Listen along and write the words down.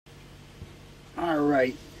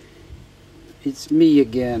Alright, it's me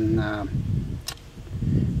again,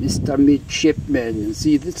 Mr. Midshipman.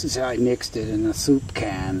 See, this is how I mixed it in a soup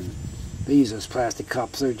can. They use those plastic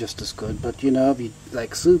cups, they're just as good, but you know, if you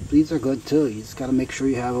like soup, these are good too. You just gotta make sure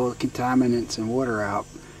you have all the contaminants and water out,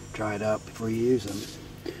 dried up before you use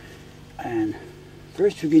them. And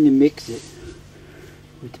first we're going to mix it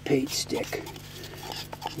with the paint stick.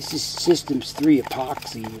 This is Systems 3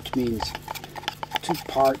 Epoxy, which means 2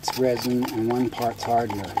 parts resin and 1 part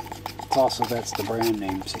hardener. It's also, that's the brand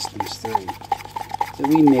name, Systems 3. So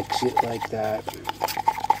we mix it like that.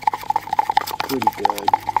 Pretty good.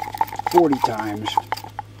 40 times.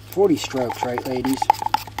 40 strokes, right ladies?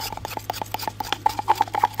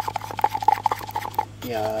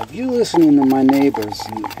 Yeah, if you're listening to my neighbors,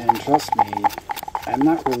 and trust me, I'm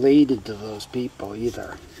not related to those people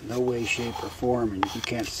either. No way, shape, or form, and if you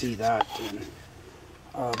can't see that, then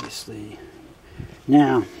obviously.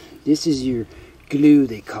 Now, this is your glue,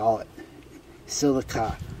 they call it.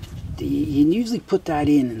 Silica. You usually put that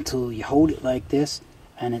in until you hold it like this,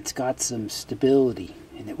 and it's got some stability,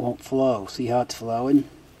 and it won't flow. See how it's flowing?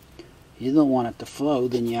 You don't want it to flow,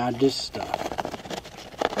 then you add this stuff.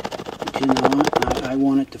 But you know what? I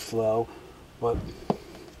want it to flow, but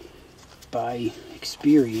by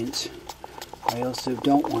experience, I also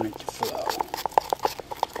don't want it to flow.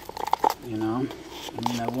 You know? I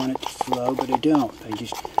mean, I want it to flow, but I don't. I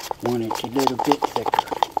just want it a little bit thicker.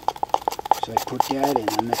 So I put that in,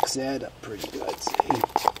 I mix that up pretty good, see?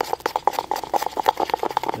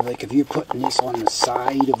 Like if you're putting this on the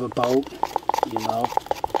side of a boat, you know,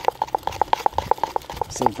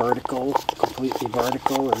 say vertical, completely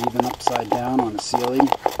vertical, or even upside down on the ceiling,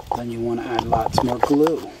 then you want to add lots more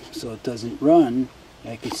glue so it doesn't run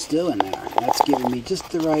like it's still in there. That's giving me just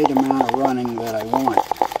the right amount of running that I want.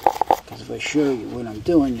 Because if I show you what I'm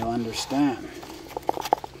doing, you'll understand.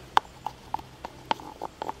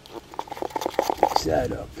 Fix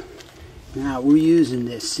that up. Now we're using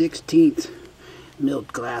this 16th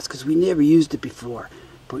milled glass because we never used it before.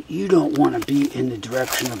 But you don't want to be in the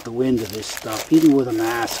direction of the wind of this stuff, even with a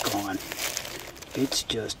mask on. It's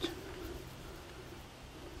just,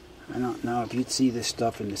 I don't know if you'd see this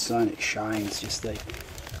stuff in the sun, it shines just like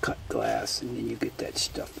cut glass, and then you get that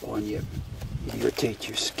stuff on you. It irritates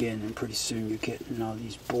your skin, and pretty soon you're getting all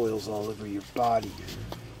these boils all over your body.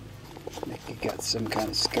 Like you got some kind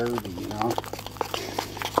of scurvy, you know.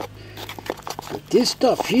 But this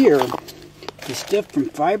stuff here, the stuff from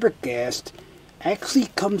fiberglass, actually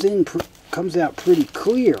comes out pretty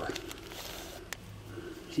clear.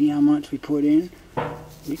 See how much we put in?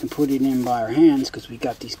 We can put it in by our hands because we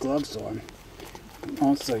got these gloves on. And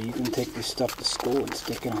also, you can take this stuff to school and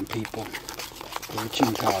stick it on people. The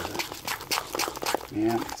itching powder.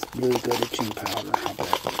 Yeah, it's really good itching powder, I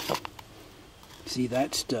bet. See,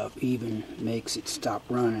 that stuff even makes it stop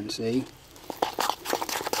running, see?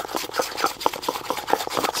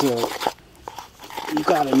 So, you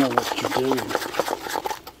gotta know what you're doing.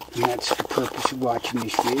 And that's the purpose of watching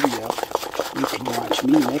this video. You can watch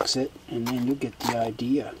me mix it, and then you'll get the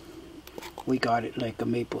idea. We got it like a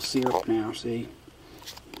maple syrup now, see?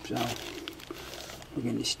 So, we're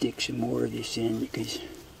going to stick some more of this in, because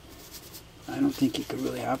I don't think you could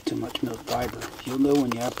really have too much milled fiber. You'll know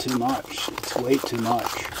when you have too much. It's way too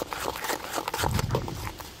much.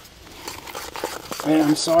 And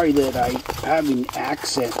I'm sorry that I have an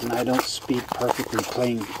accent and I don't speak perfectly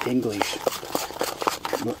plain English.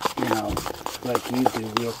 You know, like you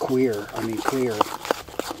do, real clear.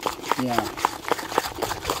 Yeah.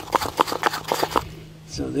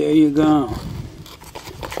 So there you go.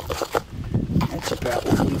 That's about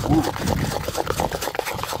what you want.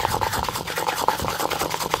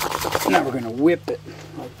 Now we're going to whip it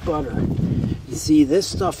like butter. You see, this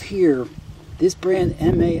stuff here, this brand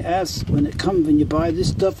MAS, when you buy this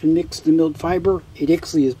stuff and mix the milled fiber, it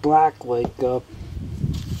actually is black like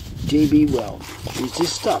JB Weld. It's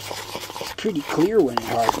this stuff. It's pretty clear when it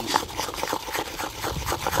hardens.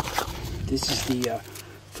 This is the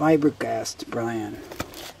fiberglass brand.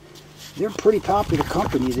 They're a pretty popular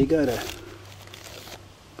company. They got a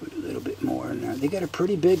put a little bit more in there. They got a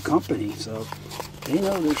pretty big company, so they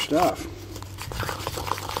know their stuff.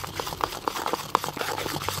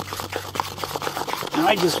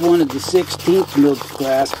 I just wanted the 16th milled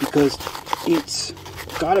glass because it's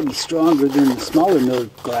got to be stronger than the smaller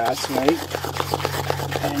milled glass, right?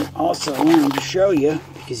 And also I wanted to show you,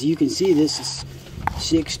 because you can see this is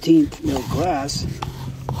 16th milled glass.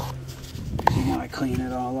 See how I clean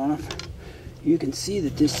it all off? You can see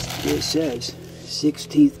that this says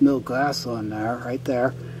 16th milled glass on there, right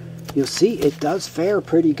there. You'll see it does fare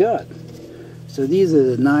pretty good. So these are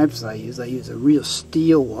the knives I use. I use a real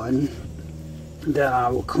steel one. that I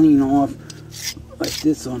will clean off like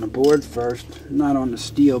this on the board first, not on the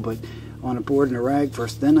steel, but on a board and a rag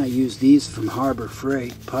first. Then I use these from Harbor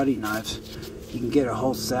Freight putty knives. You can get a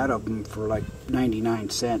whole set of them for like 99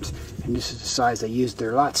 cents, and this is the size I use.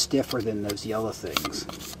 They're a lot stiffer than those yellow things.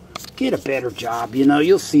 Get a better job, you know.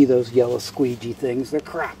 You'll see those yellow squeegee things. They're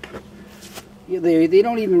crap. They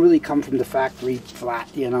don't even really come from the factory flat,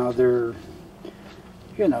 you know. They're,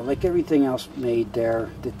 you know, like everything else made there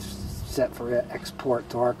that's set for export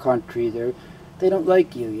to our country. They don't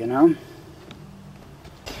like you, you know.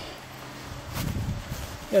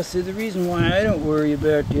 Yeah, so the reason why I don't worry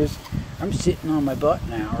about this, I'm sitting on my butt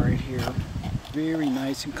now right here. Very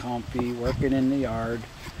nice and comfy, working in the yard,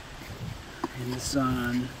 in the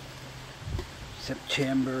sun.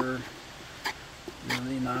 September,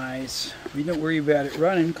 really nice. We don't worry about it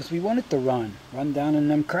running because we want it to run down in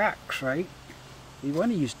them cracks, right? We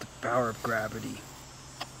want to use the power of gravity.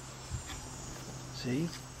 See?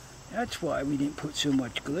 That's why we didn't put so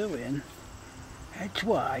much glue in. That's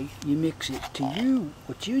why you mix it to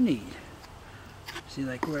what you need. See,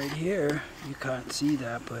 like right here, you can't see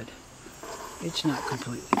that, but it's not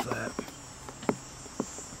completely flat.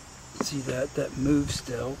 See that moves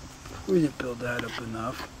still. We didn't build that up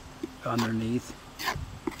enough underneath.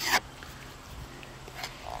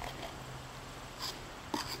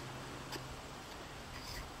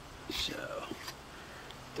 So,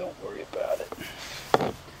 don't worry about it.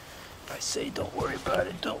 If I say don't worry about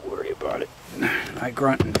it, don't worry about it. I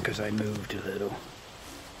grunted because I moved a little.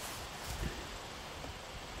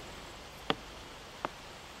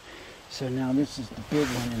 So now this is the big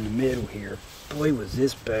one in the middle here. Boy, was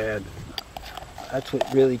this bad. That's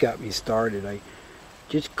what really got me started. I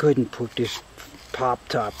just couldn't put this pop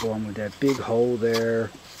top on with that big hole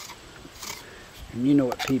there. And you know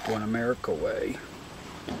what people in America weigh.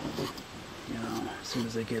 You know, as soon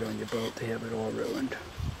as they get on your boat, they have it all ruined.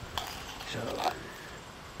 So,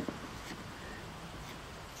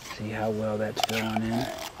 see how well that's filling in.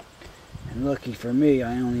 And lucky for me,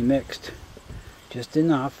 I only mixed just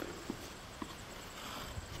enough.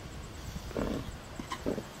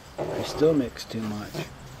 I still mix too much.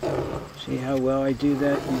 See how well I do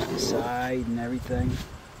that? Use the side and everything.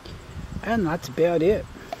 And that's about it.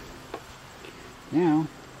 Now,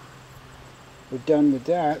 we're done with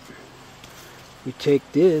that. We take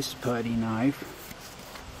this putty knife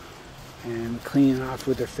and we clean it off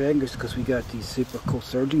with our fingers because we got these super cool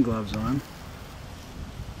surgeon gloves on.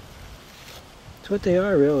 That's what they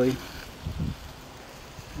are, really.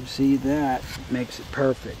 You see, that makes it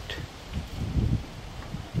perfect.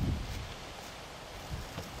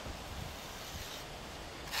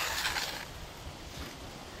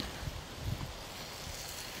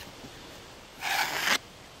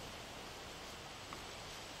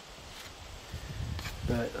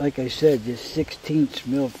 But like I said, this 1/16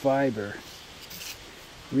 mil fiber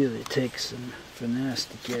really takes some finesse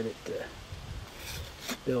to get it to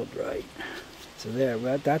build right. So there,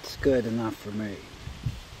 well, that's good enough for me.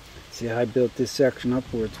 See how I built this section up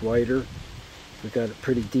where it's wider? We got it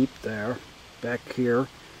pretty deep there. Back here,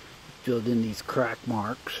 filled in these crack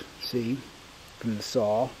marks, see, from the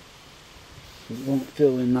saw. We won't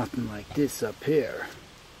fill in nothing like this up here.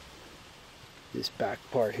 This back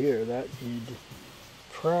part here, that you'd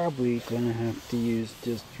probably gonna have to use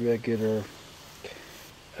just regular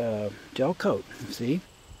gel coat, see?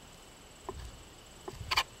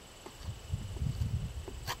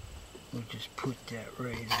 We'll just put that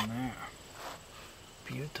right in there.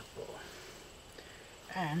 Beautiful.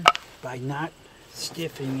 And by not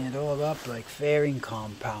stiffing it all up like fairing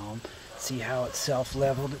compound, see how it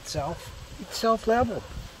self-leveled itself? It's self-leveled.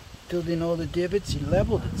 Filled in all the divots, it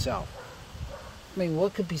leveled itself. I mean,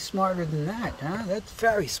 what could be smarter than that, huh? That's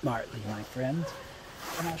very smartly, my friends.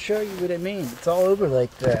 And I'll show you what I mean. It's all over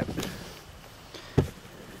like that.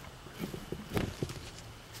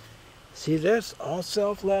 See this? All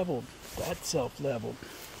self-leveled. That's self-leveled.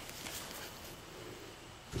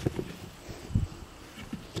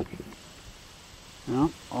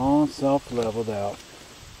 Well, all self-leveled out.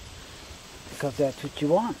 Because that's what you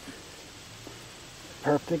want.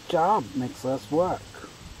 Perfect job. Makes less work.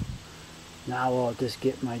 Now I'll just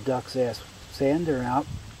get my duck's ass sander out.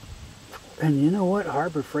 And you know what?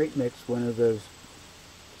 Harbor Freight makes one of those.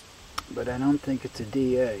 But I don't think it's a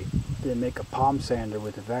DA. They make a palm sander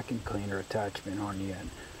with a vacuum cleaner attachment on the end.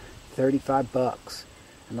 35 bucks.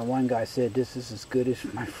 And the one guy said this is as good as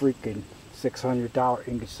my freaking $600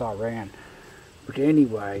 Ingersoll Rand. But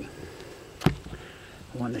anyway, I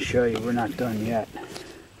want to show you we're not done yet.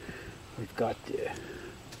 We've got to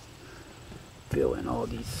fill in all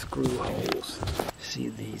these screw holes. See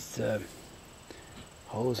these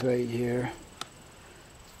holes right here?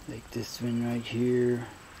 Like this one right here,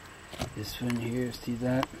 this one here, see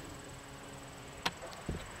that?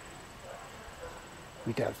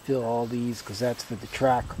 We got to fill all these because that's for the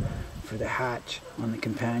track, for the hatch on the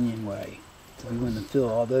companionway. So we want to fill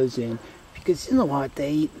all those in because you know what,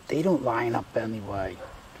 they don't line up anyway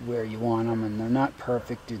to where you want them, and they're not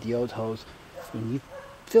perfect through the old hose. When you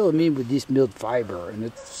fill them in with this milled fiber, and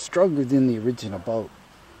it's stronger than the original boat.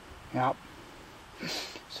 Yep.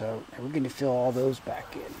 So we're going to fill all those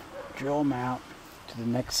back in. Drill them out to the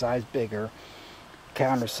next size bigger,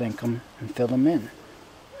 countersink them, and fill them in.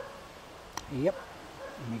 Yep.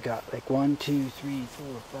 And we got like 1, 2, 3, 4,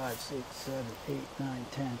 5, 6, 7, 8, 9,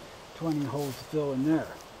 10, 20 holes to fill in there.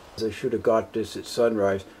 I should have got this at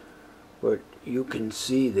sunrise, but you can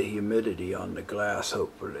see the humidity on the glass,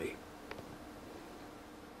 hopefully.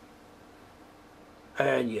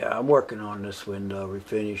 And yeah, I'm working on this window,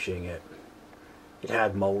 refinishing it. It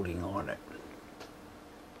had molding on it.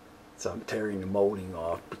 So I'm tearing the molding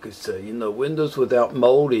off because, you know, windows without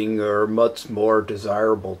molding are much more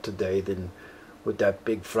desirable today than with that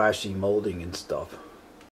big flashy molding and stuff.